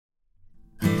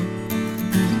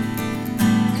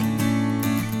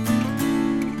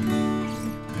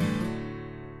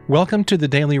Welcome to the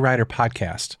Daily Writer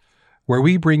Podcast, where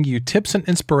we bring you tips and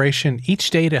inspiration each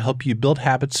day to help you build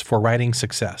habits for writing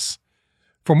success.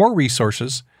 For more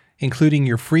resources, including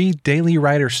your free Daily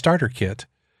Writer Starter Kit,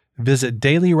 visit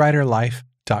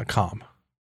dailywriterlife.com.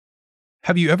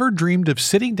 Have you ever dreamed of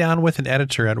sitting down with an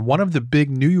editor at one of the big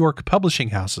New York publishing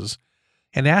houses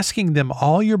and asking them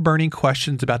all your burning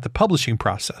questions about the publishing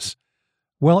process?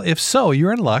 Well, if so,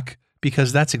 you're in luck,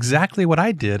 because that's exactly what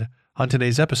I did on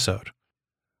today's episode.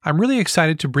 I'm really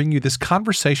excited to bring you this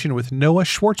conversation with Noah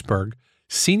Schwartzberg,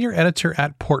 senior editor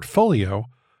at Portfolio,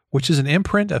 which is an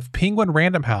imprint of Penguin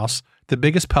Random House, the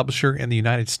biggest publisher in the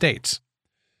United States.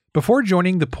 Before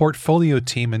joining the Portfolio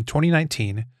team in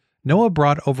 2019, Noah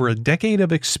brought over a decade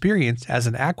of experience as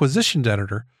an acquisitions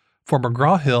editor for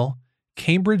McGraw-Hill,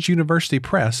 Cambridge University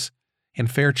Press, and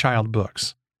Fairchild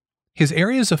Books. His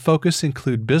areas of focus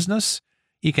include business,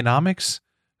 economics,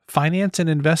 finance and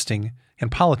investing,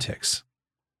 and politics.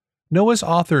 Noah's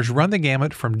authors run the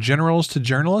gamut from generals to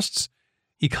journalists,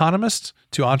 economists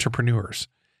to entrepreneurs,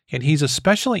 and he's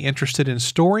especially interested in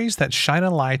stories that shine a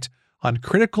light on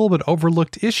critical but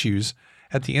overlooked issues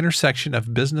at the intersection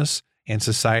of business and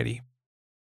society.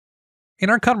 In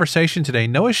our conversation today,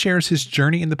 Noah shares his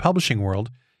journey in the publishing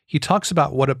world. He talks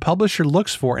about what a publisher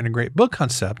looks for in a great book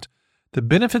concept, the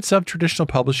benefits of traditional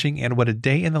publishing, and what a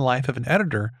day in the life of an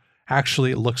editor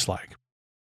actually looks like.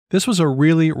 This was a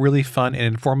really, really fun and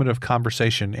informative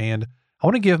conversation, and I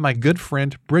want to give my good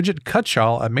friend Bridget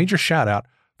Cutshall a major shout out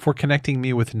for connecting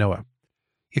me with Noah.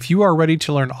 If you are ready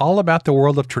to learn all about the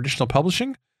world of traditional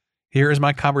publishing, here is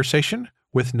my conversation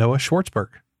with Noah Schwartzberg.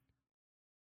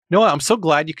 Noah, I'm so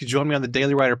glad you could join me on the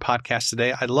Daily Writer Podcast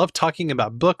today. I love talking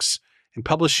about books and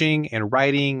publishing and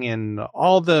writing and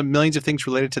all the millions of things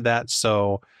related to that.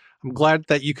 So I'm glad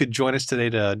that you could join us today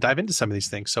to dive into some of these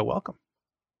things. So welcome.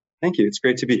 Thank you. It's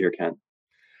great to be here, Ken.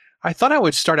 I thought I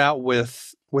would start out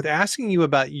with asking you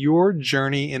about your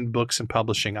journey in books and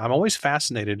publishing. I'm always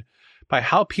fascinated by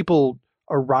how people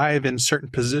arrive in certain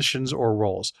positions or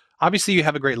roles. Obviously, you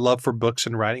have a great love for books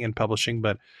and writing and publishing,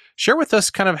 but share with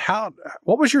us kind of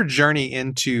what was your journey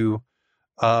into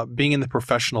being in the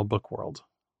professional book world?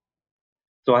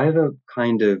 So I have a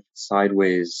kind of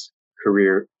sideways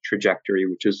career trajectory,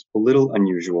 which is a little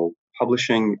unusual.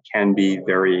 Publishing can be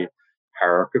very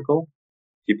hierarchical.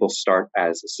 People start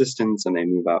as assistants and they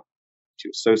move up to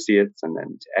associates and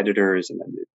then to editors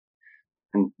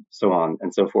and so on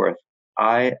and so forth.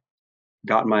 I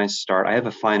got my start. I have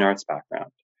a fine arts background.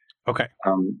 Okay.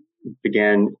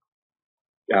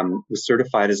 Was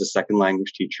certified as a second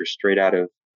language teacher straight out of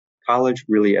college,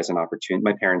 really as an opportunity.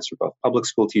 My parents were both public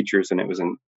school teachers, and it was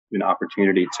an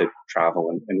opportunity to travel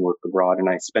and work abroad. And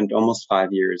I spent almost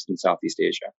 5 years in Southeast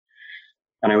Asia.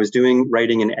 And I was doing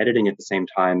writing and editing at the same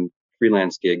time,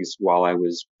 freelance gigs, while I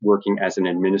was working as an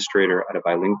administrator at a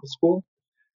bilingual school.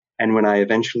 And when I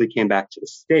eventually came back to the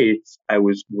States, I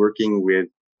was working with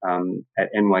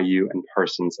at NYU and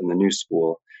Parsons and the New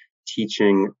School,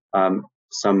 teaching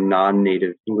some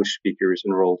non-native English speakers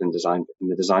enrolled in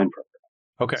the design program.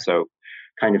 Okay. So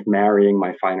kind of marrying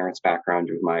my fine arts background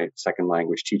with my second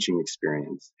language teaching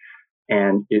experience.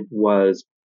 And it was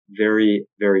very,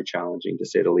 very challenging, to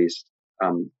say the least,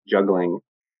 juggling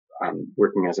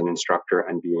working as an instructor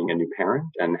and being a new parent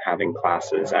and having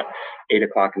classes at 8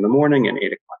 o'clock in the morning and 8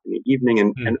 o'clock in the evening.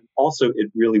 And also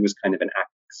it really was kind of an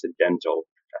accidental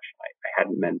profession. I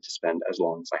hadn't meant to spend as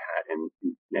long as I had in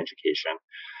education.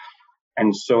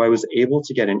 And so I was able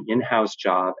to get an in-house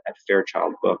job at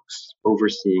Fairchild Books,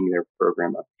 overseeing their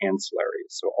program of ancillaries.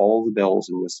 So all the bells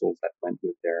and whistles that went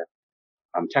with their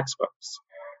textbooks.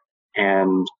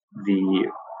 And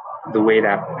the way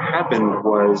that happened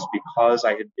was because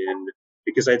I had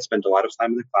spent a lot of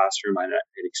time in the classroom. I had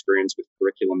experience with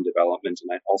curriculum development,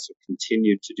 and I'd also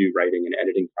continued to do writing and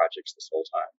editing projects this whole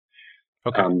time.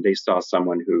 Okay. They saw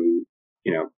someone who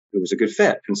was a good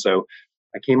fit. And so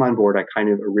I came on board. I kind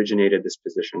of originated this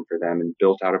position for them and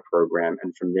built out a program.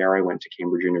 And from there, I went to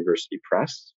Cambridge University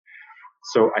Press.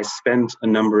 So I spent a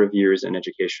number of years in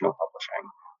educational publishing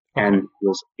and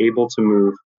was able to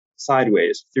move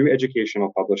sideways through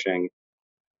educational publishing,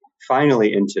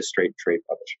 finally into straight trade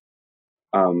publishing,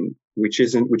 which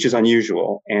is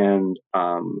unusual. And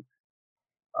the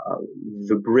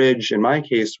bridge, in my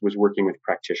case, was working with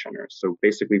practitioners. So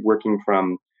basically working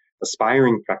from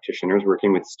aspiring practitioners,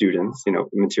 working with students,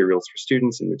 materials for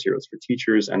students and materials for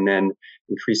teachers, and then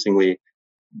increasingly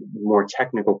more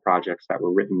technical projects that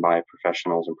were written by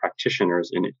professionals and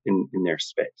practitioners in their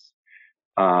space.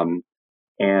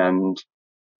 And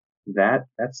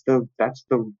that's the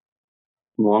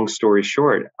long story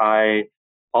short. I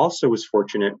also was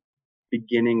fortunate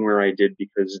beginning where I did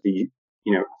because the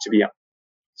to be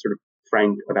sort of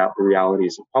frank about the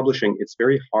realities of publishing, it's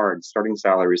very hard. Starting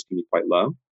salaries can be quite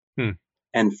low. Hmm.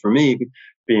 And for me,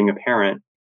 being a parent,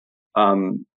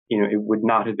 it would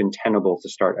not have been tenable to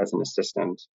start as an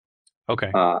assistant,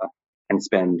 Okay. and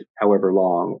spend however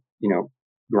long,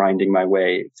 grinding my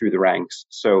way through the ranks.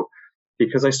 So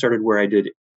because I started where I did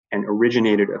and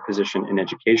originated a position in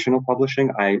educational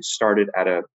publishing, I started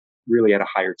really at a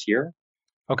higher tier,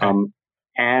 Okay.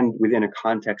 and within a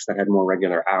context that had more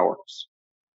regular hours.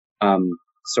 Um,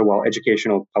 so while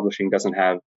educational publishing doesn't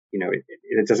have,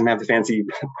 it doesn't have the fancy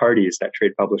parties that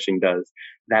trade publishing does,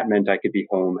 that meant I could be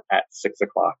home at 6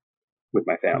 o'clock with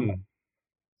my family. Hmm.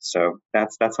 So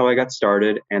that's how I got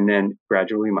started. And then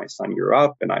gradually my son grew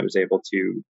up and I was able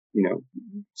to,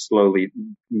 slowly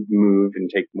move and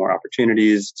take more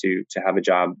opportunities to have a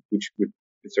job, which would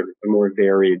sort of a more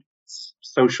varied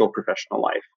social professional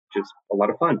life, which is a lot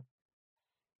of fun.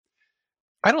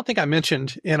 I don't think I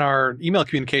mentioned in our email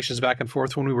communications back and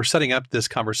forth when we were setting up this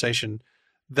conversation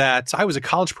that I was a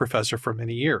college professor for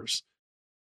many years.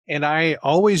 And I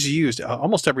always used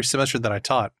almost every semester that I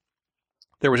taught,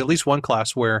 there was at least one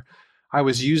class where I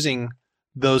was using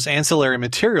those ancillary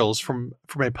materials from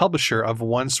a publisher of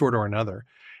one sort or another.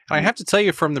 And I have to tell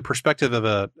you, from the perspective of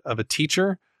a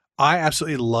teacher, I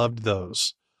absolutely loved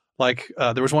those. Like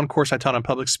there was one course I taught on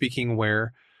public speaking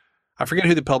where I forget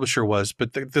who the publisher was,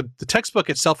 but the textbook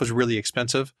itself was really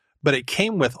expensive, but it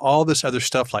came with all this other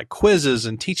stuff like quizzes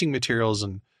and teaching materials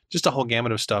and just a whole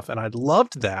gamut of stuff. And I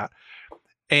loved that.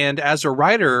 And as a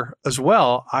writer as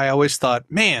well, I always thought,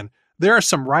 man, there are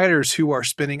some writers who are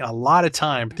spending a lot of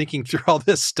time thinking through all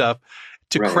this stuff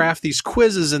to Right. craft these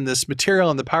quizzes and this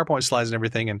material and the PowerPoint slides and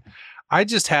everything. And I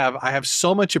have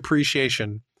so much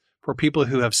appreciation for people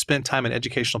who have spent time in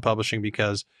educational publishing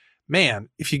because, man,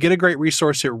 if you get a great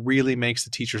resource, it really makes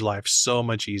the teacher's life so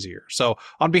much easier. So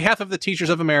on behalf of the teachers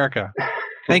of America,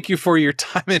 thank you for your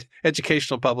time in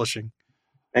educational publishing.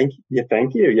 Thank you. Yeah,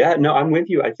 thank you. Yeah, no, I'm with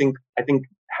you. I think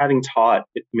having taught,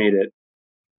 it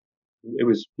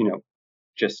was,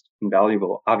 just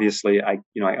invaluable. Obviously, I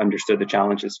understood the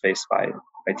challenges faced by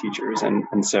teachers,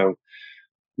 and so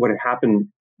what had happened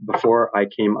before I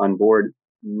came on board,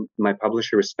 my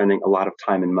publisher was spending a lot of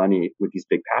time and money with these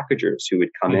big packagers who would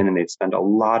come in and they'd spend a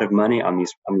lot of money on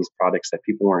these products that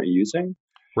people weren't using,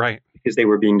 Right. because they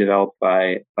were being developed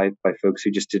by folks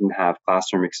who just didn't have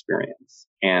classroom experience.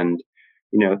 And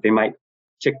they might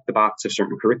tick the box of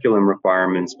certain curriculum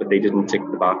requirements, but they didn't tick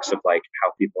the box of like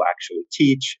how people actually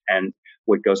teach and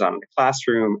what goes on in the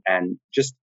classroom, and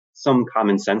just some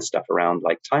common sense stuff around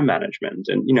like time management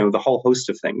and the whole host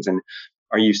of things. And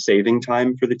are you saving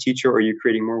time for the teacher, or are you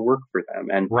creating more work for them?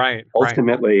 And Right.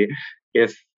 ultimately,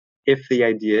 if the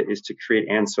idea is to create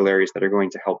ancillaries that are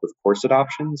going to help with course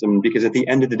adoptions, and because at the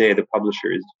end of the day, the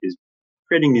publisher is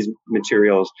creating these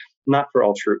materials not for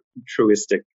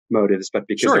altruistic motives, but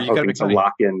because Sure, they're you got to hoping make to money.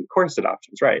 lock in course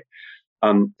adoptions, right?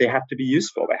 They have to be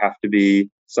useful. They have to be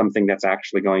something that's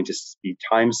actually going to be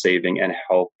time saving and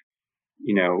help,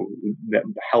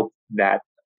 help that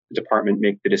department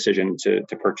make the decision to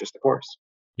purchase the course.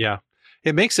 Yeah.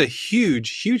 It makes a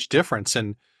huge, huge difference.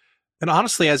 And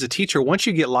honestly, as a teacher, once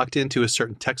you get locked into a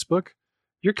certain textbook,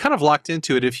 you're kind of locked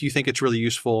into it if you think it's really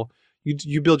useful.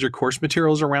 You build your course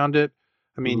materials around it.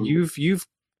 I mean, Mhm. you've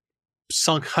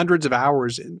sunk hundreds of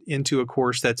hours into a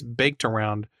course that's baked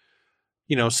around,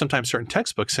 sometimes certain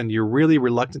textbooks, and you're really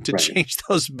reluctant to Right. change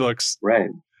those books. Right.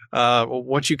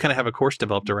 Once you kind of have a course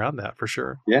developed around that, for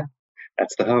sure. Yeah,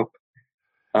 that's the hope.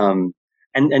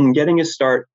 And getting a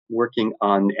start working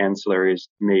on ancillaries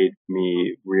made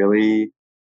me really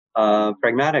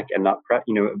pragmatic and not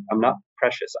I'm not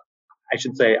precious. I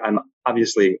should say I'm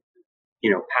obviously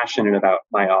passionate about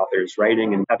my author's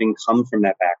writing, and having come from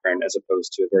that background as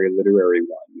opposed to a very literary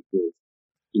one with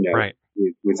Right.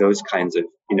 with those kinds of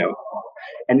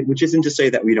and which isn't to say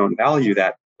that we don't value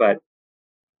that, but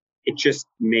it just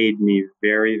made me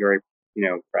very, very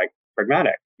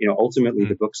pragmatic. Ultimately,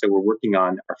 the books that we're working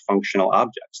on are functional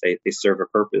objects. They serve a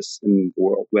purpose in the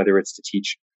world, whether it's to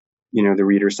teach the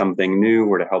reader something new,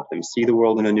 or to help them see the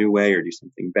world in a new way, or do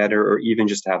something better, or even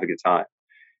just to have a good time.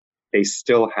 They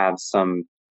still have some,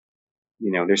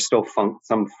 there's still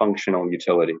some functional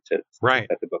utility to Right.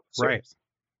 that the book serves. Right.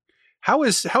 How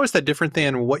is that different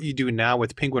than what you do now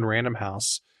with Penguin Random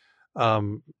House?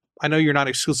 I know you're not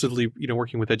exclusively,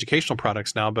 working with educational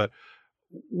products now, but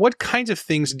what kinds of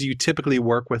things do you typically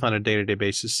work with on a day-to-day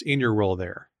basis in your role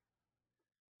there?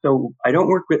 So I don't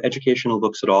work with educational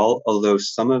books at all, although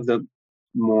some of the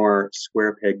more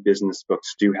square peg business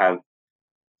books do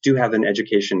have an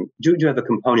education, do have a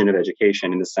component of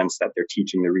education, in the sense that they're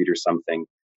teaching the reader something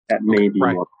that may be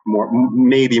Right.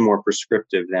 more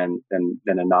prescriptive than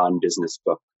a non-business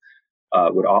book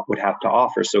would have to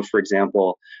offer. So, for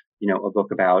example,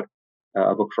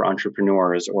 a book for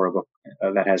entrepreneurs, or a book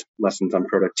that has lessons on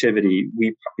productivity.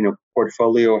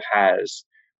 Portfolio has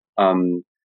um,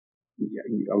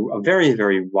 a very,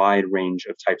 very wide range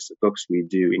of types of books we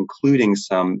do, including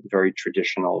some very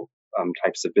traditional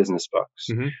types of business books.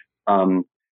 Mm-hmm. Um,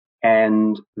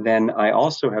 and then I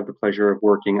also have the pleasure of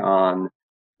working on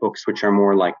books which are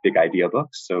more like big idea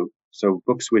books. So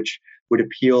books which would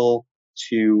appeal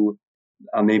to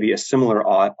maybe a similar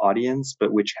audience,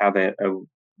 but which have a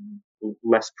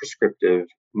less prescriptive,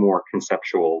 more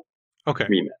conceptual Okay.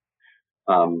 remit.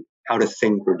 How to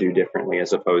think or do differently,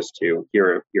 as opposed to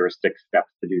here are 6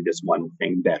 steps to do this one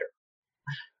thing better.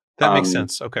 That makes Um,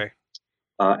 sense. Okay.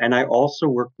 and I also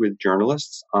work with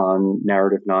journalists on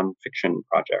narrative nonfiction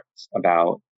projects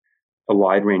about a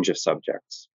wide range of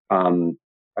subjects.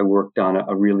 I worked on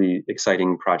a really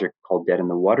exciting project called Dead in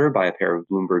the Water by a pair of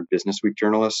Bloomberg Businessweek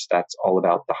journalists. That's all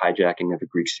about the hijacking of a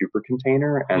Greek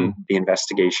supercontainer and the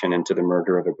investigation into the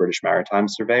murder of a British maritime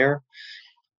surveyor.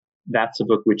 That's a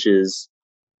book which is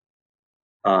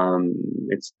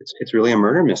it's really a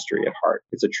murder mystery at heart.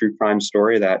 It's a true crime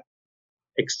story that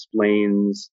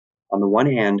explains, on the one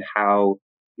hand, how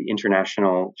the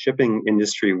international shipping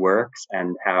industry works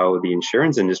and how the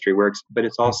insurance industry works, but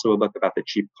it's also a book about the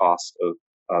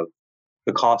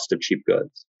cost of cheap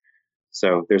goods.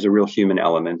 So there's a real human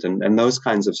element, and those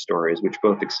kinds of stories, which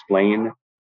both explain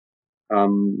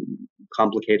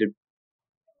complicated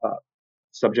uh,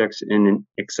 subjects in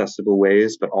accessible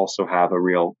ways, but also have a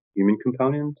real human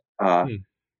component,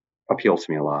 appeal to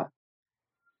me a lot.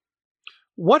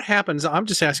 What happens? I'm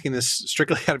just asking this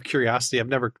strictly out of curiosity. I've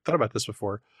never thought about this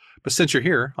before, but since you're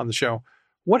here on the show,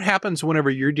 what happens whenever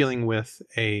you're dealing with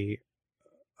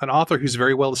an author who's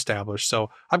very well established? So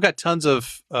I've got tons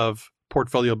of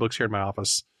portfolio books here in my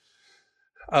office.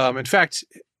 In fact,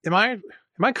 am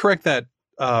I correct that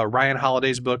Ryan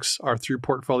Holiday's books are through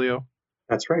Portfolio?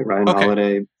 That's right. Ryan Okay.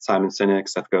 Holiday, Simon Sinek,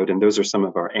 Seth Godin. Those are some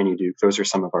of our Annie Duke. Those are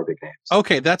some of our big names.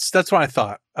 Okay, that's what I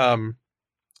thought.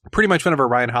 Pretty much whenever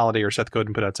Ryan Holiday or Seth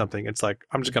Godin put out something, it's like,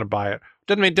 I'm just going to buy it.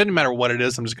 Doesn't matter what it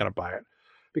is. I'm just going to buy it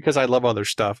because I love other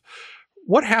stuff.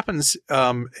 What happens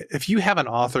if you have an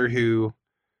author who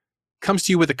comes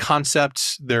to you with a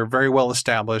concept? They're very well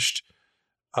established.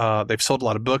 They've sold a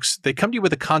lot of books. They come to you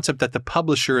with a concept that the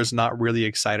publisher is not really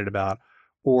excited about,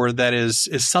 or that is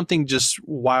something just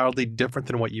wildly different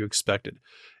than what you expected.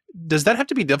 Does that have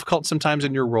to be difficult sometimes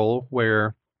in your role,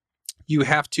 where you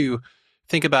have to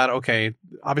think about, okay,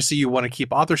 obviously you want to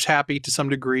keep authors happy to some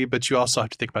degree, but you also have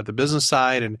to think about the business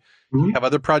side, and you have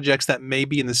other projects that may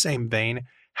be in the same vein.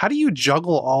 How do you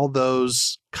juggle all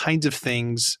those kinds of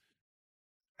things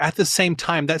at the same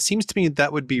time? That seems to me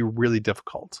that would be really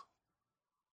difficult.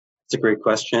 It's a great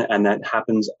question, and that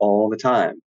happens all the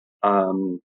time.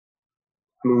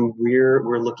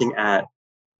 We're looking at a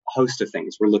host of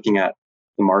things. We're looking at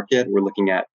the market. We're looking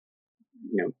at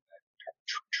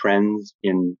trends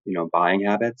in buying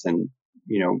habits, and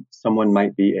someone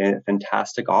might be a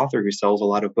fantastic author who sells a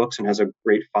lot of books and has a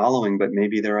great following, but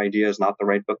maybe their idea is not the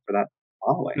right book for that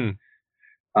following.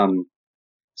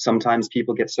 Sometimes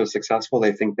people get so successful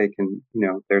they think they can,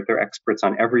 they're experts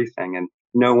on everything, and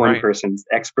no one person's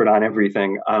expert on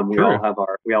everything. We all have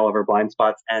our blind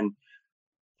spots, and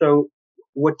so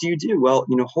what do you do? Well,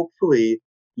 hopefully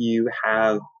you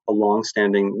have a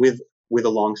long-standing with a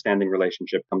long-standing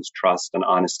relationship comes trust and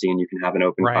honesty, and you can have an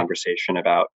open conversation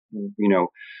about,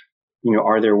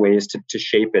 are there ways to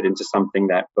shape it into something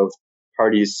that both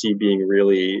parties see being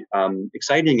really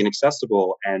exciting and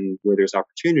accessible, and where there's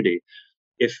opportunity.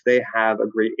 If they have a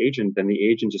great agent, then the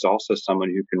agent is also someone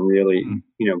who can really,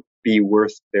 be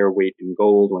worth their weight in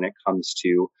gold when it comes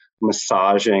to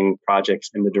massaging projects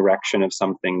in the direction of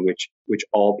something which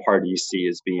all parties see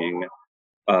as being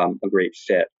a great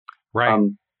fit.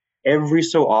 Every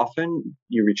so often,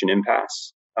 you reach an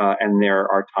impasse, and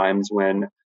there are times when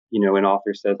an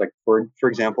author says, like, for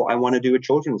example, I want to do a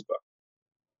children's book.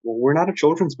 Well, we're not a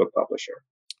children's book publisher,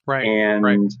 and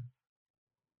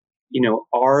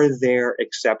are there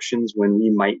exceptions when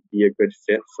we might be a good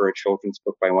fit for a children's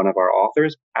book by one of our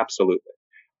authors? Absolutely.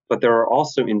 But there are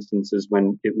also instances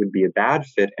when it would be a bad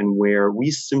fit and where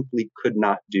we simply could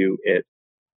not do it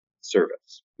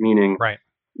service. Meaning,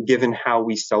 given how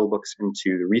we sell books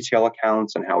into the retail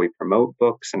accounts and how we promote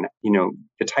books, and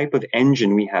the type of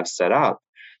engine we have set up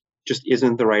just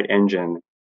isn't the right engine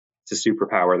to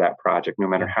superpower that project, no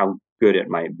matter how good it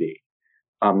might be.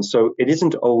 So it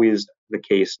isn't always the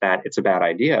case that it's a bad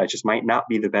idea. It just might not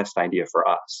be the best idea for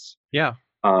us. Yeah.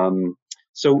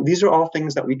 So these are all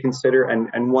things that we consider.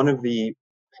 And one of the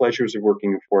pleasures of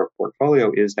working for a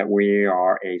portfolio is that we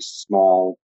are a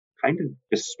small kind of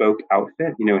bespoke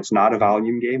outfit. It's not a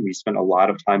volume game. We spend a lot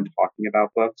of time talking about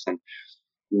books and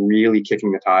really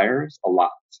kicking the tires a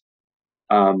lot.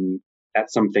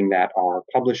 That's something that our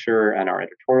publisher and our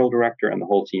editorial director and the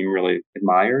whole team really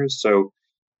admires. So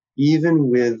even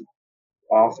with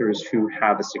authors who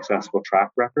have a successful track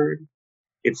record,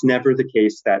 it's never the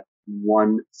case that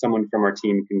someone from our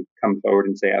team can come forward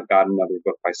and say, I've got another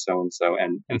book by so and so,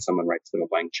 and someone writes them a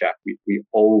blank check. We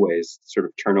always sort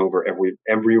of turn over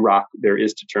every rock there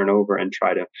is to turn over and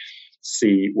try to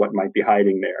see what might be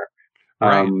hiding there.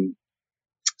 Right.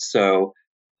 So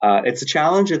it's a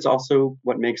challenge. It's also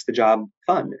what makes the job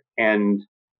fun. And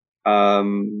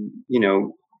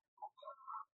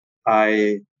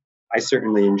I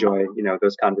certainly enjoy,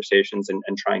 those conversations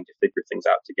and trying to figure things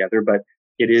out together. But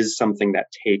it is something that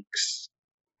takes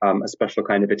a special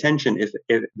kind of attention. If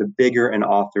the bigger an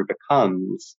author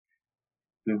becomes,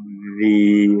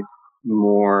 the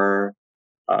more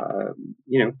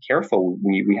careful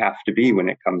we have to be when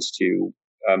it comes to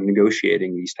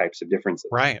negotiating these types of differences.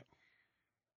 Right.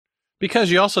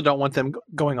 Because you also don't want them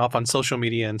going off on social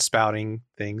media and spouting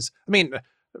things. I mean,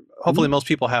 hopefully most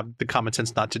people have the common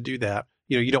sense not to do that.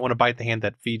 You don't want to bite the hand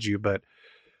that feeds you, but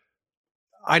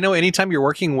I know anytime you're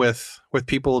working with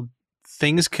people,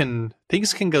 things can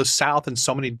go south in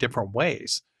so many different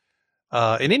ways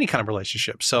in any kind of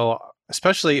relationship. So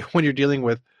especially when you're dealing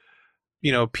with,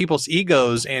 people's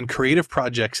egos and creative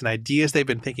projects and ideas they've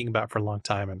been thinking about for a long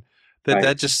time. And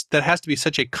that has to be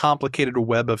such a complicated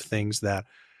web of things that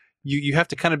you have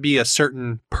to kind of be a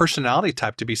certain personality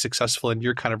type to be successful in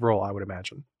your kind of role, I would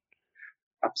imagine.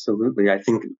 Absolutely. I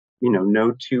think,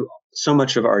 so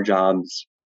much of our jobs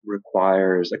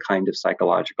requires a kind of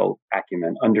psychological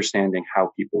acumen, understanding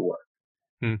how people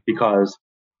work. Because,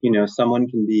 someone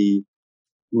can be,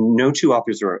 no two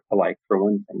authors are alike, for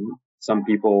one thing. Some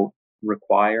people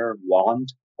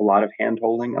want a lot of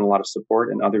hand-holding and a lot of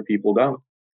support, and other people don't.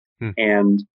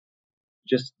 And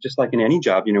just like in any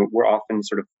job, we're often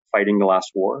sort of fighting the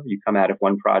last war. You come out of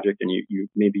one project and you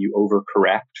maybe you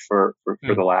overcorrect for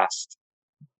the last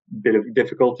bit of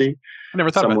difficulty. I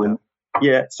never thought about that.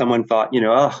 Yeah, someone thought,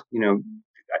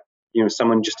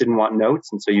 someone just didn't want notes,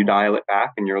 and so you dial it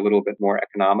back, and you're a little bit more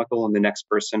economical, and the next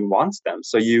person wants them.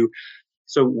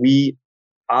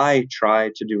 I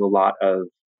try to do a lot of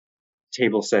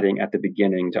table setting at the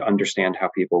beginning to understand how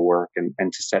people work and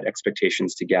to set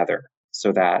expectations together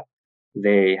so that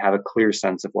they have a clear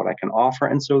sense of what I can offer.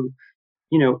 And so,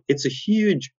 it's a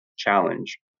huge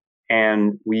challenge.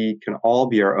 And we can all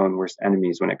be our own worst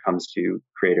enemies when it comes to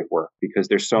creative work, because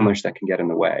there's so much that can get in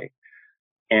the way.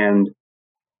 And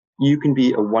you can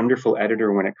be a wonderful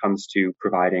editor when it comes to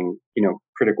providing,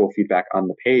 critical feedback on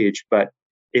the page. But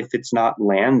if it's not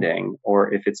landing,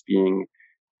 or if it's being,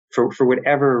 for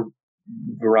whatever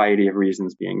variety of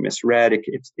reasons, being misread, if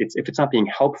it's not being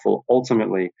helpful,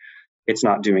 ultimately, it's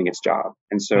not doing its job.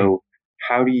 And so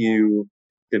how do you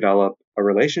develop a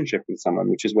relationship with someone,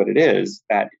 which is what it is,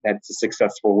 that's a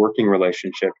successful working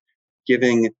relationship?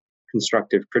 Giving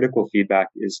constructive critical feedback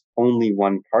is only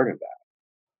one part of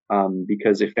that.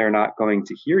 Because if they're not going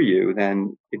to hear you,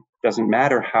 then it doesn't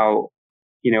matter how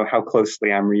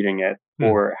closely I'm reading it,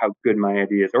 or how good my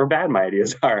ideas or bad my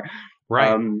ideas are.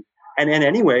 Right. And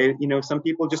anyway, some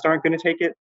people just aren't going to take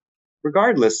it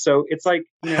regardless. So it's like,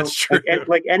 That's true.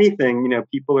 like anything,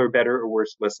 people are better or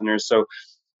worse listeners. So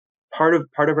part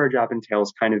of our job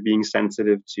entails kind of being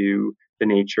sensitive to the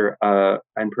nature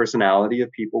and personality of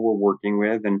people we're working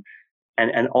with,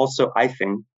 and also, I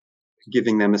think,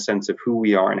 giving them a sense of who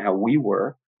we are and how we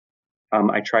work.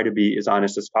 I try to be as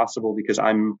honest as possible, because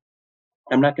I'm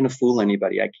not going to fool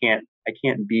anybody. I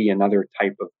can't be another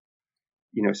type of,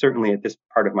 certainly at this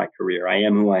part of my career, I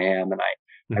am who I am, and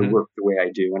I work the way I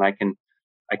do, and I can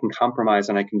compromise,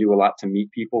 and I can do a lot to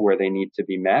meet people where they need to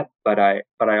be met. But I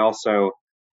also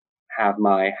have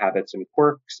my habits and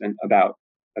quirks and about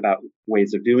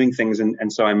ways of doing things,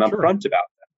 and so I'm upfront about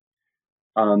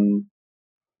them.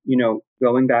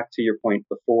 Going back to your point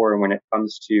before, when it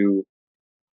comes to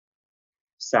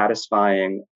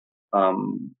satisfying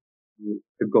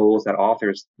the goals that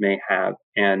authors may have,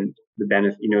 and the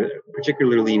benefit,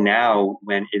 particularly now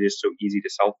when it is so easy to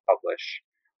self-publish,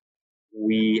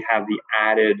 we have the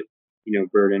added,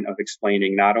 burden of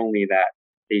explaining not only that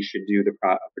they should do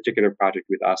a particular project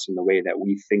with us in the way that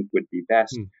we think would be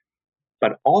best,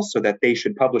 but also that they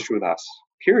should publish with us,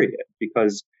 period.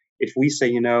 Because if we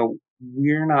say,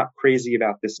 we're not crazy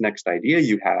about this next idea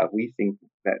you have, we think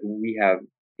that we have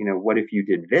what if you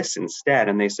did this instead?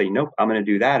 And they say, nope, I'm going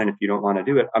to do that. And if you don't want to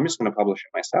do it, I'm just going to publish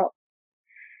it myself.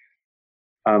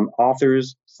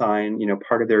 Authors sign,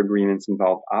 part of their agreements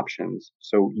involve options.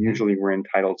 So usually we're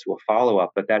entitled to a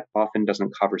follow-up, but that often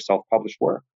doesn't cover self-published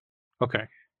work. Okay.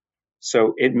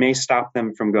 So it may stop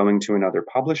them from going to another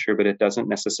publisher, but it doesn't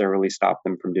necessarily stop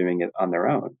them from doing it on their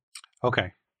own.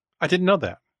 Okay. I didn't know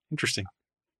that. Interesting.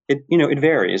 It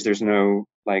varies. There's no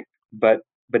but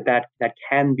that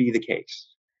can be the case.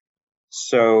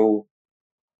 So,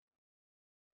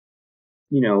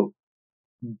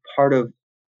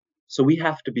 so we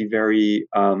have to be very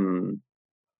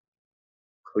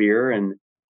clear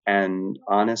and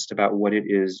honest about what it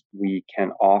is we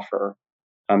can offer.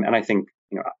 And I think,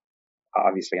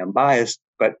 obviously I'm biased,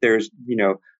 but there's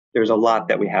a lot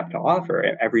that we have to offer.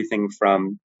 Everything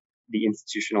from the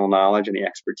institutional knowledge and the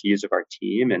expertise of our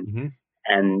team, and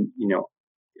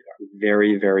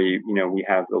very, very, we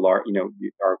have our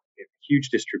huge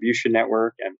distribution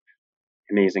network and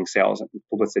amazing sales and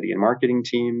publicity and marketing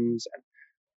teams,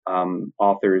 and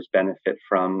authors benefit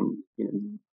from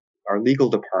our legal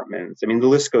departments. I mean, the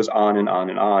list goes on and on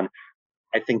and on.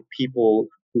 I think people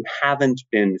who haven't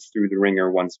been through the ringer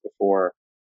once before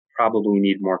probably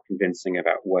need more convincing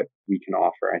about what we can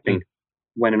offer. I think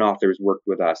when an author's worked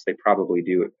with us, they probably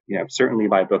do, certainly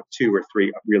by book 2 or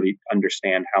 3, really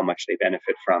understand how much they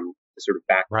benefit from the sort of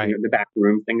the back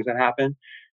room things that happen.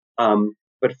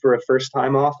 But for a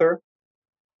first-time author,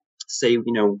 say,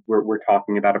 we're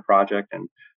talking about a project and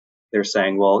they're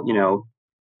saying, well,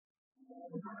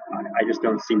 I just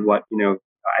don't see what,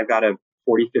 I've got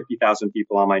 50,000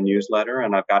 people on my newsletter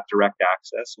and I've got direct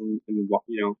access and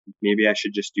maybe I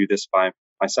should just do this by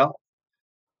myself.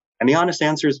 And the honest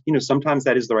answer is, sometimes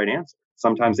that is the right answer.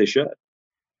 Sometimes they should.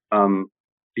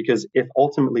 Because if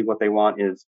ultimately what they want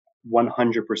is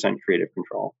 100% creative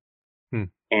control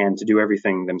and to do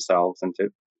everything themselves and to,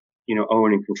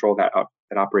 own and control that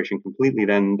operation completely,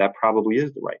 then that probably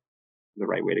is the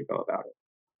right way to go about it.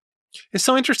 It's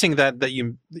so interesting that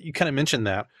you kind of mentioned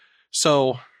that.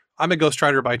 So I'm a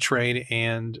ghostwriter by trade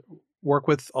and work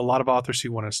with a lot of authors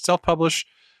who want to self-publish,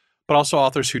 but also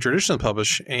authors who traditionally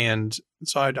publish. And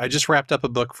so I just wrapped up a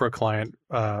book for a client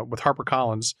with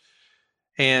HarperCollins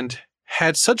and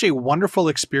had such a wonderful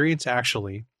experience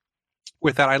actually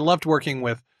with that. I loved working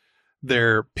with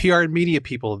their PR and media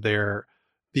people, the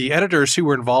editors who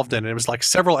were involved in it. It was like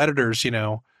several editors,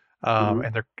 and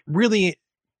they're really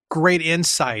great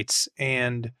insights,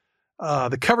 and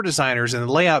the cover designers and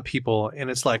the layout people. And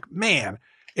it's like, man,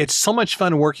 it's so much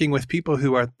fun working with people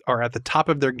who are at the top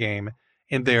of their game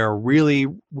and they're really,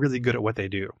 really good at what they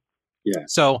do. Yeah.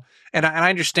 So, and I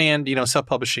understand,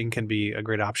 self-publishing can be a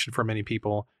great option for many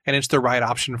people and it's the right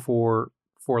option for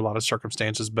a lot of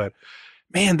circumstances, but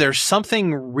man, there's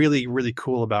something really, really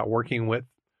cool about working with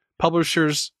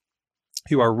publishers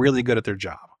who are really good at their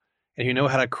job and who know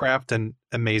how to craft an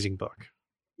amazing book.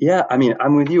 Yeah, I mean,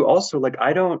 I'm with you. Also,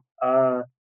 I don't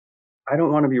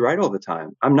want to be right all the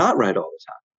time. I'm not right all the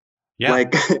time. Yeah.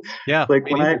 Yeah.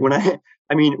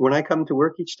 When I come to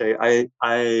work each day,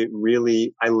 I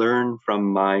learn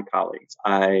from my colleagues.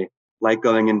 I like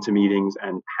going into meetings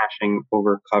and hashing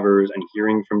over covers and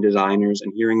hearing from designers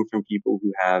and hearing from people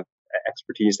who have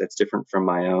expertise that's different from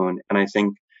my own. And I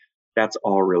think that's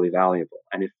all really valuable.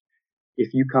 And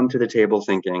if you come to the table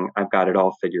thinking I've got it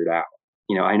all figured out,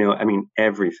 I know,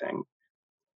 everything.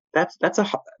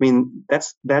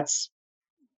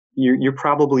 You're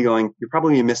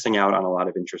probably missing out on a lot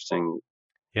of interesting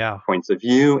points of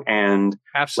view. And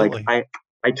absolutely,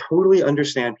 I totally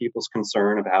understand people's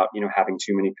concern about, having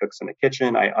too many cooks in the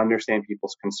kitchen. I understand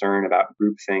people's concern about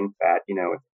groupthink that,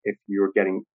 if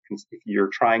you're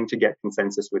trying to get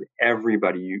consensus with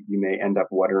everybody, you may end up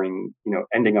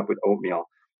ending up with oatmeal.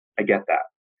 I get that.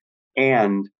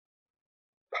 And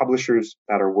publishers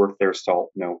that are worth their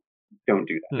salt don't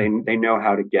do that. They know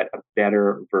how to get a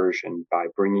better version by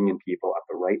bringing in people at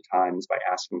the right times, by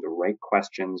asking the right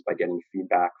questions, by getting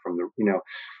feedback from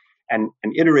and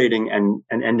iterating and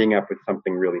ending up with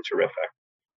something really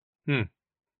terrific.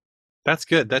 That's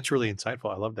good. That's really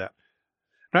insightful. I love that.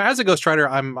 Now, as a ghostwriter,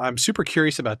 I'm super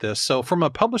curious about this. So from a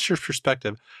publisher's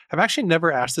perspective, I've actually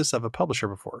never asked this of a publisher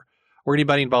before or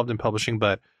anybody involved in publishing,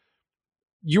 but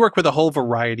you work with a whole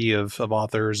variety of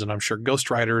authors and I'm sure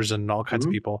ghostwriters and all kinds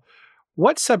of people.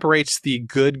 What separates the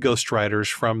good ghostwriters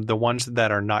from the ones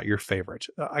that are not your favorite?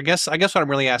 I guess what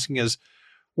I'm really asking is,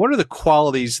 what are the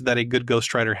qualities that a good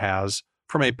ghostwriter has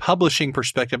from a publishing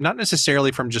perspective, not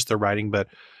necessarily from just their writing, but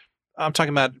I'm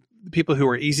talking about people who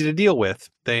are easy to deal with.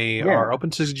 They are open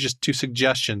to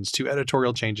suggestions, to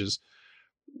editorial changes.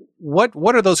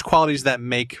 what are those qualities that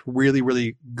make really,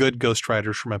 really good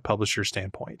ghostwriters from a publisher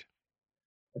standpoint?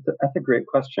 That's a great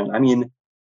question. I mean,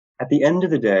 at the end of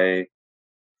the day,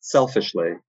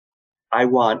 selfishly, I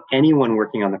want anyone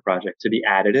working on the project to be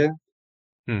additive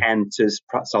Hmm. and to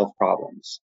solve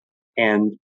problems.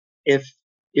 And if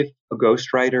a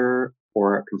ghostwriter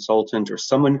or a consultant or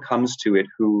someone comes to it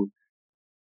who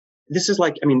this is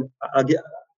like, I mean,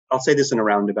 I'll say this in a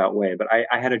roundabout way, but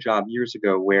I had a job years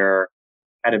ago where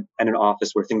at an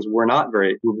office where things were not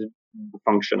very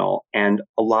functional, and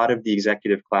a lot of the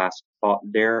executive class thought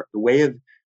the way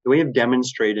of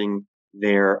demonstrating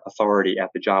their authority at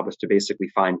the job was to basically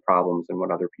find problems in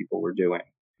what other people were doing.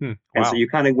 Hmm. And so Wow. you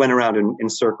kind of went around in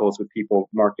circles with people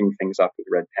marking things up with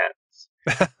red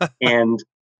pens.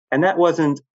 And that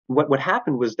wasn't what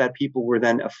happened was that people were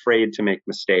then afraid to make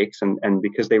mistakes, and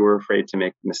because they were afraid to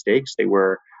make mistakes, they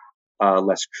were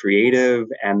less creative,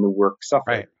 and the work suffered.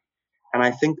 Right. And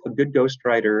I think a good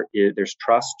ghostwriter is there's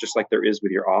trust, just like there is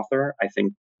with your author. I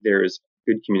think there's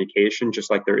good communication, just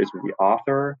like there is with the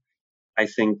author. I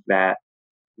think that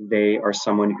they are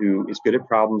someone who is good at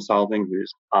problem solving,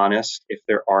 who's honest if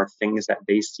there are things that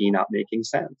they see not making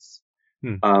sense.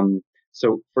 Hmm.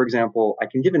 So, for example, I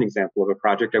can give an example of a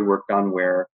project I worked on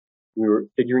where we were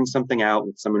figuring something out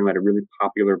with someone who had a really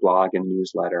popular blog and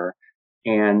newsletter,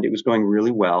 and it was going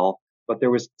really well. But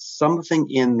there was something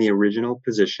in the original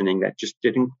positioning that just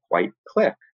didn't quite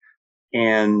click.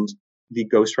 And the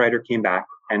ghostwriter came back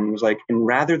and was like, and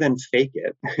rather than fake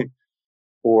it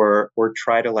or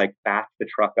try to like back the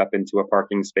truck up into a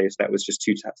parking space that was just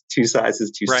two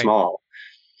sizes too Right. small,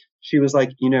 she was like,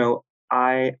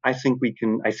 I think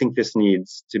I think this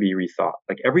needs to be rethought.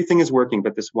 Like everything is working,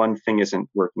 but this one thing isn't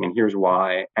working, and here's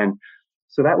why. And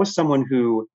so that was someone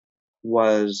who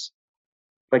was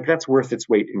like, that's worth its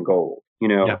weight in gold.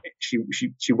 Yeah.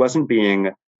 She wasn't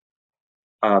being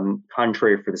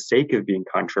contrary for the sake of being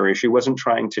contrary. She wasn't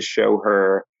trying to show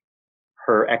her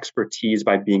expertise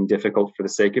by being difficult for the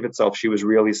sake of itself. She was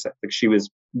really like she was,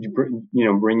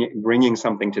 bringing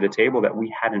something to the table that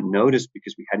we hadn't noticed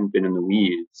because we hadn't been in the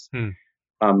weeds. Hmm.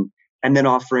 Um, and then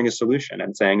offering a solution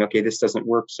and saying, okay, this doesn't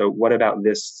work. So what about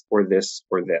this or this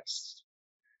or this?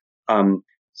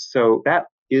 So that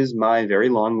is my very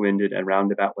long-winded and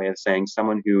roundabout way of saying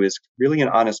someone who is really an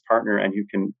honest partner and who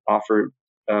can offer,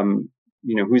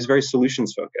 who is very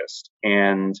solutions focused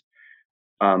and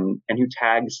who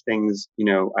tags things,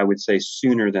 I would say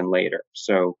sooner than later.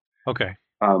 So, Okay.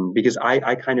 because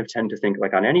I kind of tend to think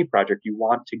like on any project, you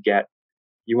want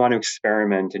to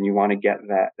experiment and you want to get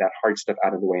that hard stuff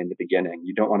out of the way in the beginning.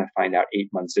 You don't want to find out 8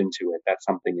 months into it that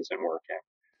something isn't working.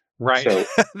 Right. So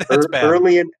That's bad.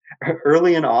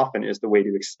 early and often is the way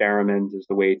to experiment, is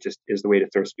the way to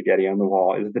throw spaghetti on the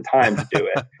wall, is the time to do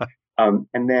it.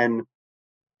 And then,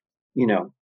 you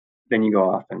know, then you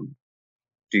go off and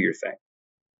do your thing.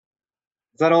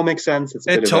 Does that all make sense? It's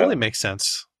a It bit of totally a makes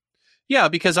sense. Yeah,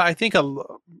 because I think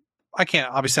I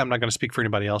can't, obviously I'm not going to speak for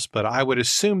anybody else, but I would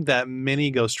assume that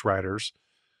many ghostwriters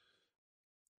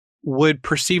would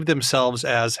perceive themselves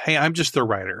as, hey, I'm just the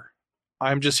writer.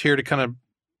 I'm just here to kind of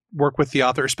work with the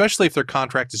author, especially if their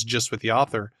contract is just with the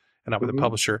author and not with a mhm.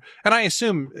 publisher. And I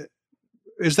assume,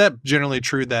 is that generally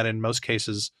true that in most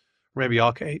cases, or maybe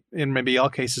all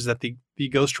cases, that the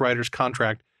ghostwriter's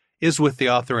contract is with the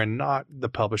author and not the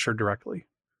publisher directly?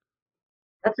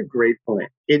 That's a great point.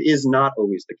 It is not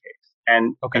always the case.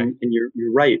 And Okay. and you're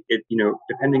right. It,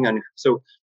 depending on, so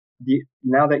the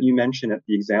now that you mention it,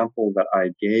 the example that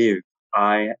I gave,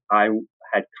 I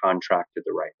had contracted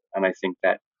the writer, and I think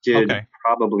that did Okay.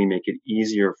 probably make it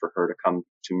easier for her to come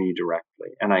to me directly.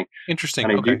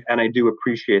 Interesting. Okay. And I do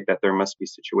appreciate that there must be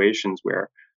situations where,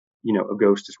 a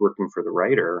ghost is working for the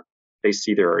writer. They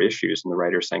see there are issues, and the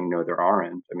writer's saying no, there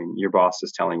aren't. I mean, your boss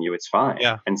is telling you it's fine,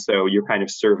 Yeah. and so you're kind of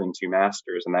serving two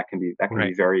masters, and that can be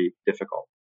Right. very difficult.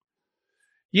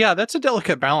 Yeah, that's a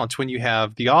delicate balance when you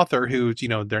have the author who's,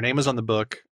 their name is on the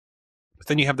book, but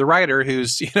then you have the writer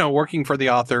who's, working for the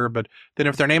author. But then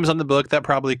if their name is on the book, that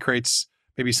probably creates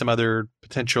maybe some other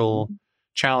potential Mhm.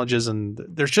 challenges. And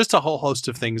there's just a whole host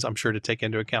of things I'm sure to take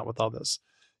into account with all this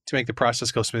to make the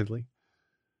process go smoothly.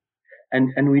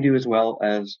 And we do as well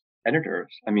as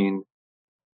editors. I mean,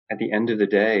 at the end of the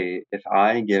day, if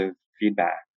I give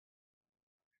feedback,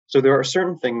 so there are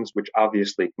certain things which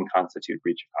obviously can constitute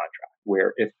breach of contract,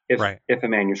 where Right. if a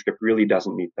manuscript really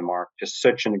doesn't meet the mark to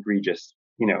such an egregious,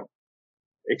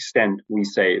 extent, we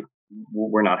say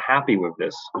we're not happy with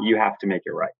this. You have to make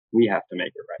it right. We have to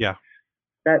make it right. Yeah.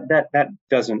 That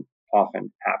doesn't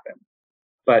often happen.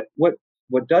 But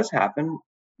what does happen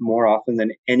more often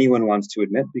than anyone wants to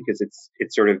admit, because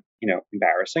it's sort of,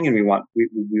 embarrassing, and we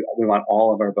want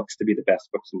all of our books to be the best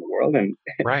books in the world, and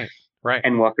Right. Right.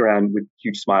 and walk around with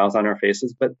huge smiles on our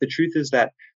faces. But the truth is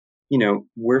that,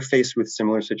 we're faced with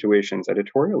similar situations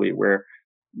editorially where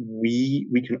we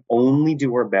can only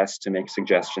do our best to make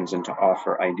suggestions and to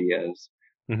offer ideas.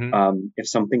 Hmm. If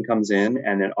something comes in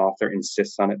and an author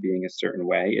insists on it being a certain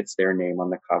way, it's their name on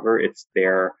the cover, it's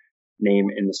their name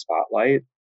in the spotlight,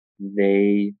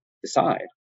 they decide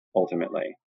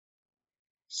ultimately.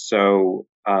 So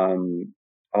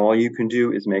all you can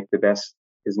do is make the best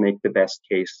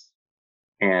case,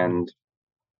 and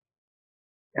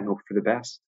hope for the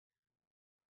best.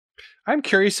 I'm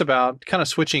curious about kind of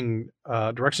switching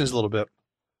directions a little bit.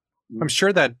 I'm Mm.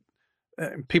 sure that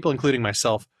people, including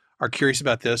myself, are curious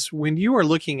about this. When you are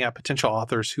looking at potential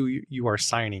authors who you are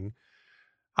signing,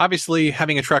 obviously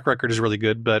having a track record is really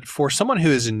good. But for someone who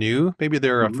is new, maybe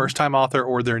they're a Mhm. first time author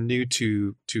or they're new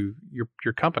to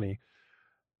your company,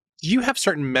 do you have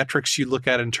certain metrics you look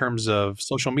at in terms of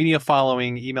social media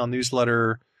following, email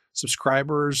newsletter,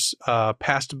 subscribers,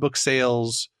 past book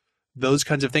sales, those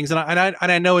kinds of things? And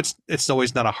I know it's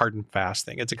always not a hard and fast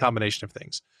thing. It's a combination of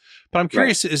things. But I'm Right.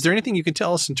 curious, is there anything you can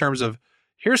tell us in terms of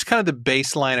here's kind of the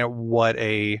baseline at what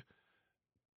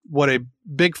a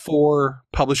big four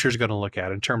publisher is going to look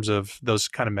at in terms of those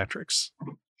kind of metrics?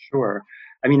 Sure.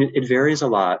 I mean, it varies a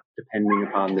lot depending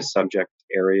upon the subject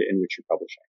area in which you're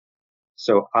publishing.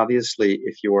 So obviously,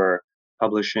 if you're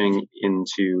publishing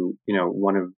into,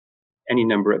 one of any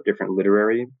number of different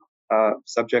literary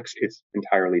subjects, it's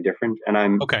entirely different, and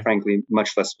I'm Okay. frankly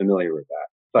much less familiar with that.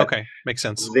 But Okay. Makes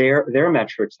sense. their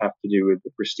metrics have to do with the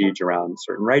prestige around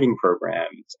certain writing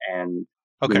programs, and you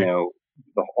Okay. know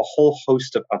a whole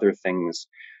host of other things.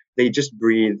 They just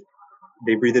breathe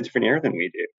a different air than we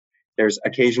do. There's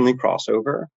occasionally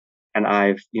crossover, and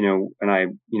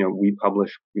we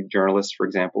publish with journalists, for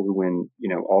example, who win,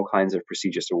 all kinds of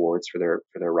prestigious awards for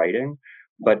their writing.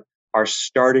 But our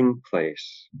starting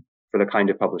place for the kind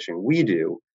of publishing we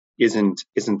do isn't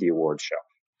the award show.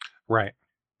 Right.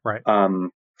 Right.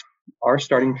 Um, our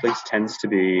starting place tends to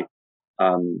be,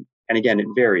 and again, it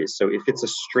varies. So if it's a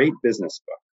straight business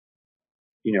book,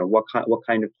 what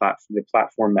kind of platform? The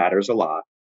platform matters a lot.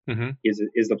 Hmm. Is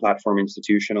the platform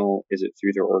institutional? Is it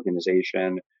through their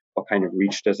organization? What kind of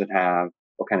reach does it have?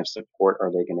 What kind of support are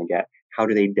they going to get? How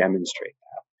do they demonstrate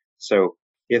that? So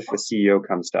if a CEO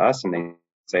comes to us and they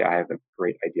say, I have a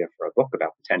great idea for a book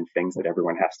about the 10 things that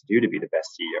everyone has to do to be the best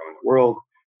CEO in the world.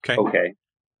 Okay. Okay,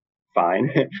 fine.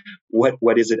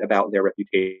 What is it about their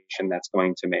reputation that's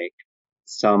going to make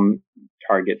some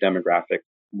target demographic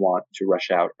want to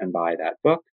rush out and buy that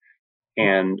book?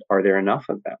 And are there enough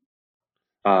of them?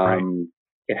 Right.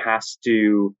 It has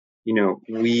to,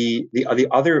 the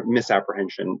other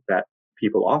misapprehension that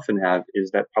people often have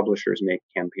is that publishers make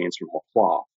campaigns from whole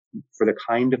cloth. For the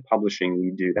kind of publishing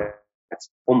we do, that's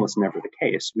almost never the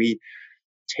case. We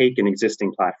take an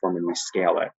existing platform and we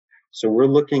scale it. So we're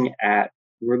looking at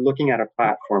a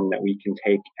platform that we can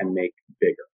take and make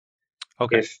bigger.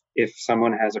 Okay. If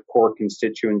someone has a core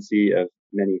constituency of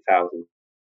many thousands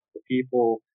of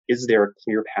people, is there a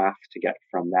clear path to get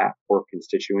from that core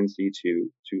constituency to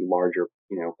larger,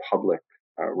 public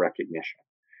recognition?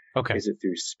 Okay. Is it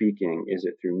through speaking? Is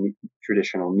it through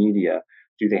traditional media?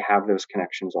 Do they have those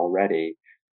connections already?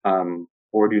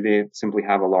 Or do they simply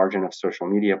have a large enough social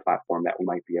media platform that we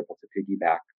might be able to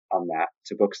piggyback on that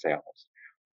to book sales?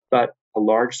 But a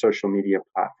large social media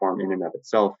platform in and of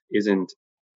itself isn't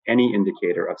any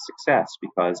indicator of success,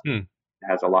 because Hmm. it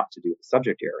has a lot to do with the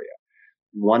subject area.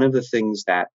 One of the things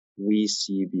that we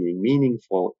see being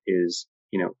meaningful is,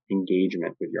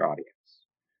 engagement with your audience.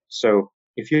 So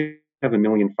if you have a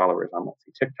million followers on, let's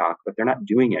say, TikTok, but they're not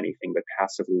doing anything but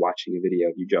passively watching a video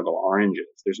of you juggle oranges,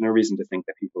 there's no reason to think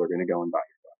that people are going to go and buy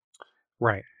your book.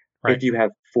 Right. Right. If you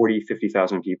have 40,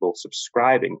 50,000 people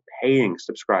subscribing, paying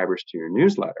subscribers to your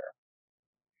newsletter,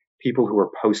 people who are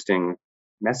posting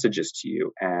messages to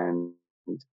you and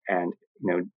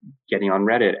getting on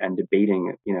Reddit and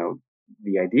debating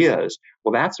the ideas,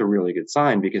 well, that's a really good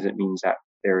sign, because it means that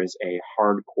there is a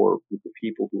hardcore group of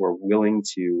people who are willing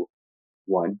to,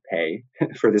 one, pay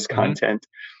for this Hmm. content,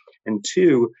 and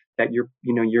two, that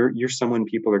you're someone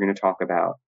people are going to talk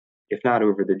about, if not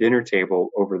over the dinner table,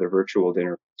 over the virtual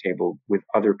dinner table with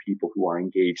other people who are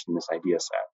engaged in this idea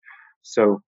set.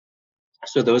 So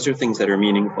those are things that are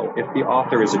meaningful. If the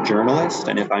author is a journalist,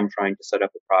 and if I'm trying to set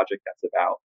up a project that's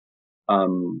about,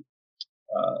 um,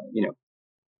 you know,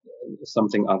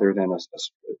 something other than a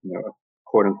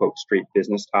quote unquote straight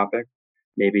business topic,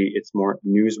 maybe it's more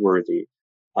newsworthy.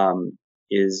 Um,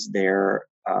 is there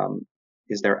um,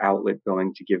 is their outlet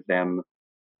going to give them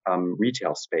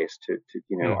retail space to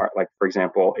Mm. like, for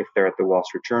example, if they're at the Wall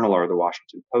Street Journal or the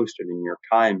Washington Post or the New York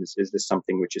Times, is this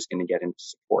something which is going to get into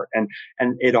support? And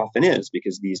it often is,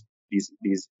 because these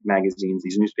magazines,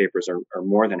 these newspapers are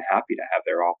more than happy to have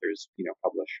their authors,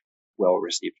 publish well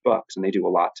received books, and they do a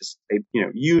lot to, they,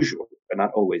 usually, but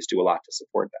not always, do a lot to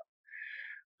support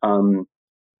them.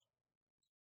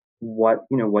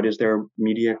 What is their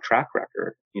media track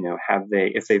record? Have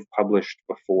they, if they've published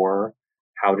before,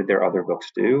 how did their other books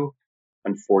do?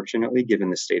 Unfortunately, given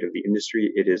the state of the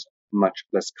industry, it is much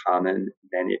less common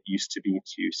than it used to be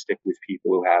to stick with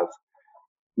people who have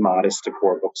modest to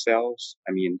poor book sales.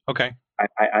 I mean, Okay.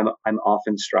 I'm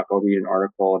often struck. I'll read an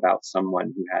article about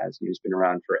someone who's been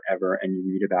around forever, and you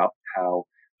read about how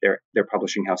their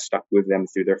publishing house stuck with them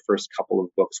through their first couple of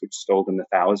books, which sold in the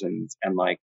thousands, and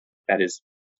like, that is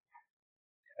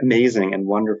amazing and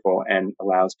wonderful and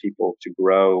allows people to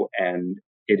grow. And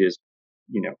it is,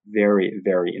 very,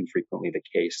 very infrequently the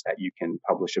case that you can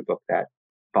publish a book that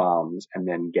bombs and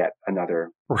then get another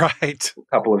Right.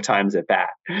 couple of times at that.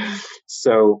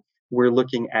 So we're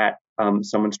looking at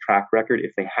someone's track record,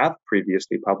 if they have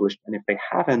previously published, and if they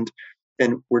haven't,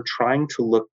 then we're trying to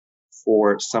look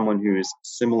for someone who's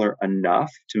similar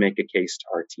enough to make a case to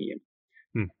our team.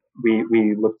 Hmm.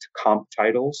 We look to comp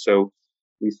titles. So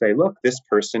we say, look, this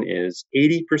person is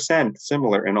 80%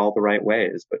 similar in all the right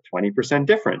ways, but 20%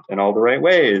 different in all the right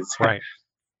ways. Right.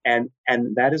 and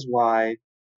that is why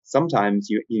sometimes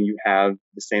you have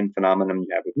the same phenomenon you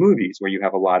have with movies, where you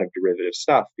have a lot of derivative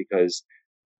stuff, because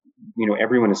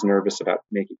everyone is nervous about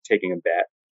taking a bet.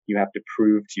 You have to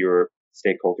prove to your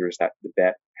stakeholders that the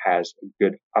bet has a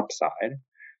good upside,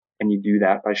 and you do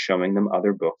that by showing them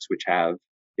other books which have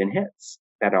been hits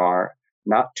that are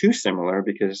not too similar,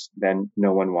 because then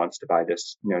no one wants to buy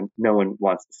this. No one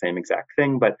wants the same exact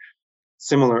thing, but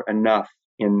similar enough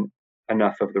in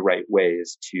enough of the right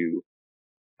ways to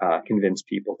convince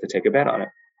people to take a bet on it.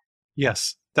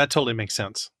 Yes, that totally makes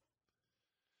sense.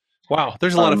 Wow,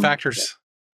 there's a lot of Yeah. factors.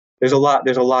 There's a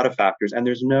lot of factors, and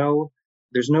there's no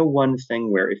one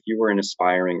thing where, if you were an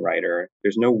aspiring writer,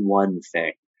 there's no one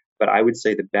thing. But I would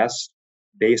say the best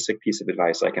basic piece of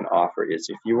advice I can offer is,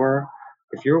 if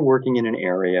you're working in an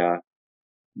area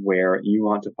where you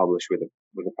want to publish with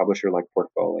a publisher like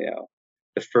Portfolio,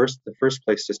 the first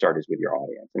place to start is with your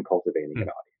audience and cultivating Hmm. an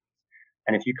audience.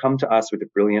 And if you come to us with a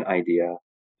brilliant idea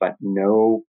but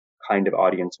no kind of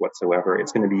audience whatsoever,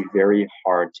 it's going to be very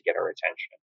hard to get our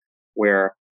attention.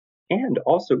 And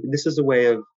also, this is a way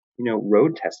of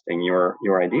road testing your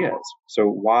ideas. So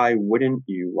why wouldn't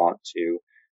you want to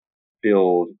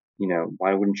build,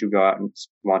 why wouldn't you go out and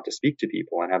want to speak to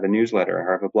people and have a newsletter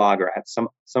or have a blog, or have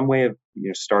some way of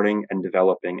starting and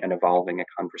developing and evolving a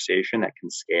conversation that can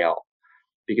scale?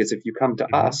 Because if you come to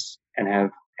Mm-hmm. us and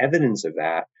have evidence of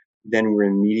that, then we're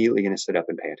immediately going to sit up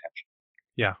and pay attention.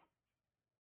 Yeah.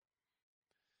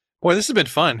 Boy, this has been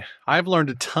fun. I've learned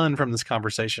a ton from this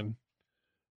conversation.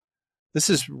 This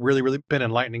has really, really been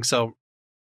enlightening. So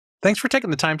thanks for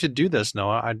taking the time to do this,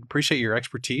 Noah. I appreciate your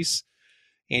expertise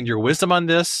and your wisdom on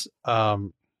this.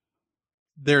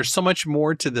 There's so much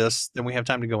more to this than we have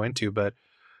time to go into, but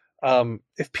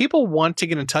if people want to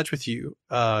get in touch with you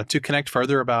to connect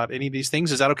further about any of these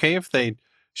things, is that okay if they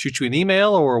shoot you an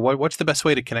email, or what's the best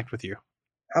way to connect with you?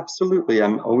 Absolutely.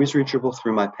 I'm always reachable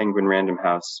through my Penguin Random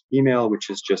House email, which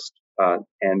is just N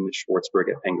Schwartzberg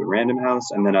at Penguin Random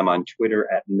House. And then I'm on Twitter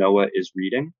at Noah is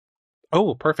Reading.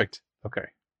 Oh, perfect. Okay.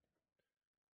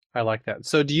 I like that.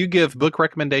 So do you give book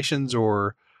recommendations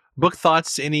or book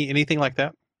thoughts, anything like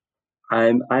that?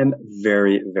 I'm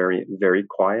very, very, very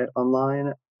quiet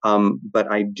online,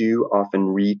 but I do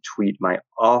often retweet my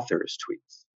author's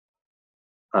tweets.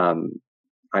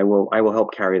 I will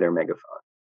help carry their megaphone.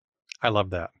 I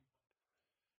love that.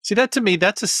 See, that to me,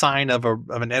 that's a sign of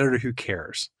an editor who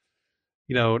cares.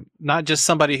 Not just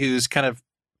somebody who's kind of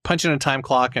punching a time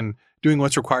clock and doing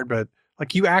what's required, but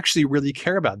like, you actually really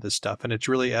care about this stuff, and it's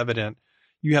really evident.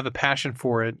 You have a passion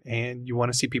for it, and you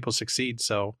want to see people succeed.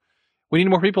 So we need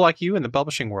more people like you in the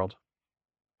publishing world.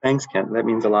 Thanks, Kent. That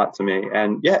means a lot to me.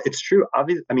 And yeah, it's true.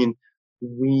 Obviously, I mean,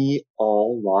 we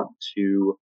all want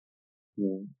to.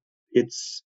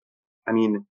 It's. I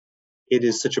mean, it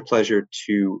is such a pleasure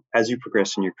to, as you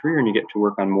progress in your career and you get to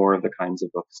work on more of the kinds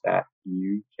of books that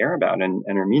you care about and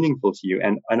are meaningful to you.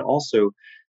 And also,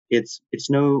 it's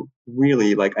no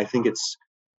really, like, I think it's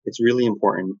really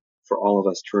important for all of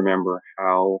us to remember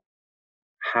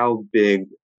how big,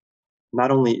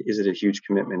 not only is it a huge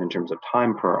commitment in terms of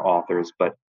time for our authors,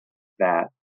 but that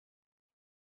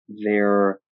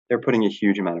they're putting a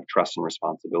huge amount of trust and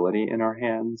responsibility in our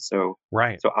hands. So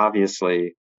Right. so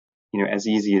obviously, as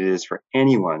easy it is for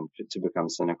anyone to become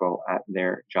cynical at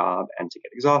their job and to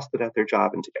get exhausted at their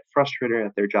job and to get frustrated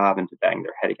at their job and to bang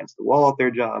their head against the wall at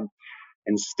their job.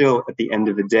 And still, at the end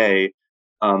of the day,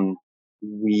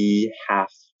 we have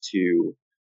to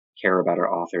care about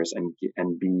our authors and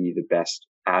be the best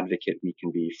advocate we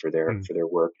can be for their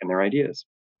work and their ideas,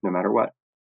 no matter what.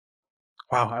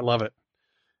 Wow, I love it.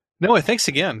 Noah, thanks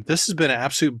again. This has been an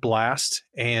absolute blast,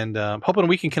 and hoping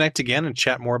we can connect again and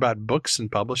chat more about books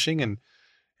and publishing and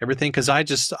everything, because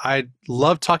I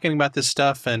love talking about this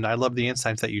stuff, and I love the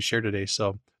insights that you shared today.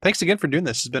 So thanks again for doing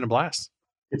this. It's been a blast.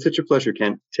 It's such a pleasure,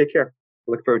 Ken. Take care.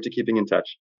 I look forward to keeping in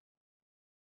touch.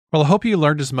 Well, I hope you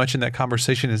learned as much in that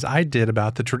conversation as I did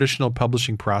about the traditional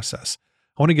publishing process.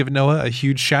 I want to give Noah a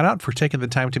huge shout out for taking the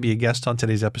time to be a guest on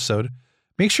today's episode.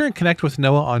 Make sure and connect with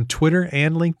Noah on Twitter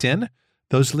and LinkedIn.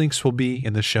 Those links will be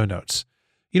in the show notes.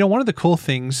 One of the cool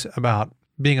things about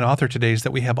being an author today is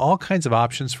that we have all kinds of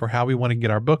options for how we want to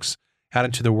get our books out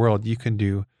into the world. You can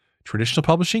do traditional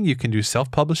publishing, you can do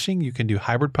self-publishing, you can do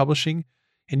hybrid publishing,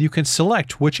 and you can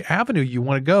select which avenue you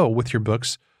want to go with your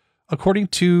books according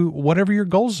to whatever your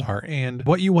goals are and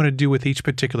what you want to do with each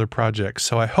particular project.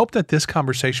 So I hope that this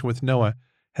conversation with Noah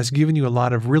has given you a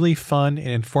lot of really fun and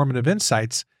informative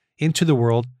insights into the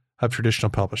world of traditional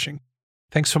publishing.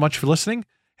 Thanks so much for listening,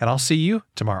 and I'll see you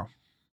tomorrow.